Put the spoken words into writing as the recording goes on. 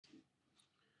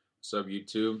Sub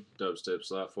YouTube, Dubstep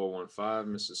Slot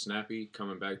 415, Mr. Snappy,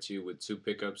 coming back to you with two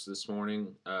pickups this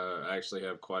morning. I actually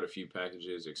have quite a few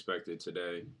packages expected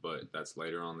today, but that's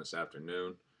later on this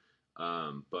afternoon.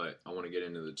 But I want to get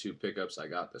into the two pickups I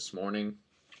got this morning.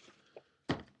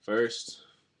 First,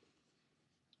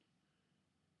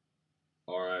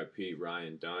 RIP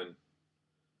Ryan Dunn.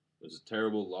 It was a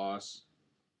terrible loss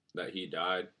that he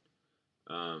died.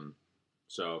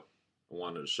 So I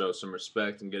wanted to show some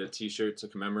respect and get a t-shirt to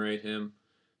commemorate him.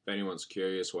 If anyone's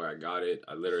curious where I got it,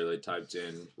 I literally typed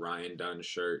in Ryan Dunn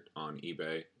shirt on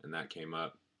eBay and that came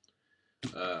up.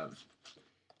 This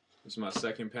is my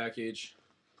second package.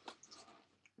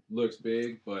 Looks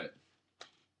big, but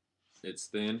it's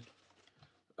thin.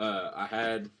 I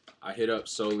hit up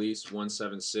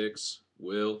solis176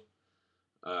 Will.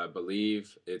 I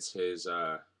believe it's his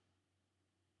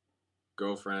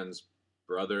girlfriend's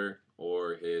brother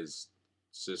or his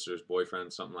sister's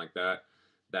boyfriend, something like that,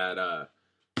 that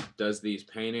does these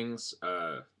paintings.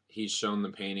 He's shown the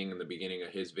painting in the beginning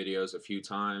of his videos a few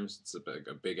times. It's a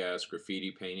big ass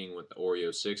graffiti painting with the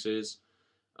Oreo 6s.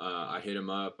 I hit him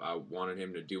up. I wanted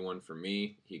him to do one for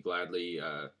me. He gladly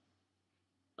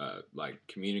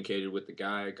communicated with the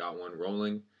guy, got one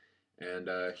rolling, and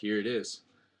here it is.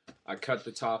 I cut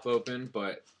the top open,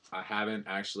 but I haven't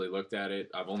actually looked at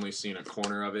it. I've only seen a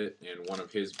corner of it in one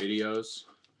of his videos.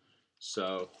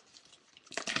 So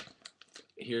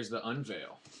here's the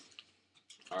unveil.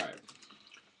 Alright.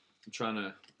 I'm trying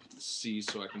to see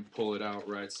so I can pull it out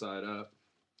right side up.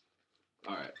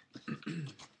 Alright.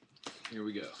 Here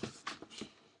we go.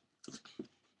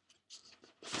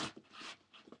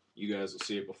 You guys will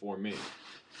see it before me.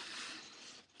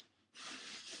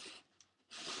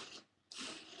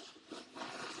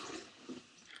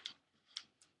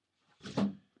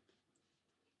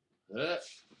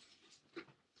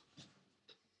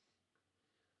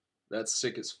 That's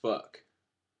sick as fuck.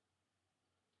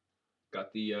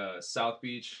 Got the South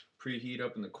Beach preheat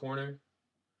up in the corner.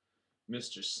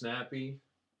 Mr. Snappy,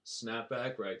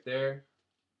 snapback right there.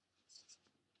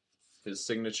 His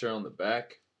signature on the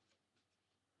back.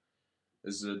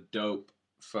 This is a dope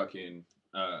fucking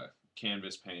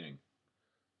canvas painting.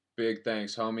 Big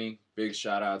thanks, homie. Big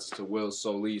shout outs to Will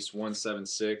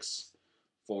Solis176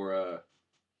 for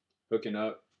hooking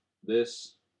up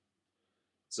this.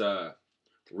 It's a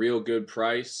real good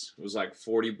price. It was like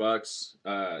 40 bucks,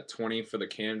 20 for the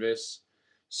canvas.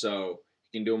 So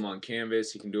you can do them on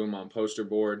canvas, you can do them on poster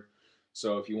board.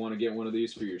 So if you want to get one of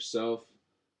these for yourself,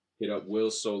 hit up Will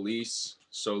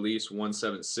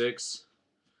Solis176.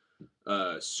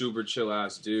 Super chill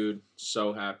ass dude.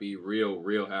 So happy,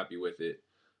 real happy with it.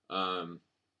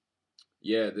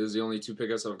 Yeah, this is the only two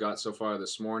pickups I've got so far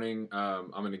this morning.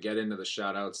 I'm going to get into the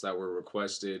shout outs that were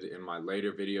requested in my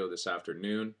later video this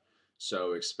afternoon.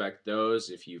 So expect those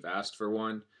if you've asked for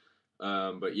one.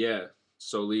 But yeah,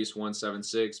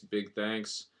 Solis176, big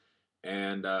thanks.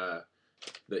 And the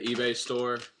eBay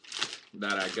store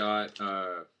that I got,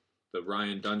 the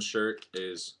Ryan Dunn shirt,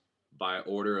 is by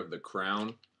order of the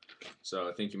Crown. So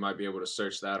I think you might be able to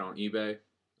search that on eBay.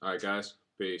 Alright guys,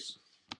 peace.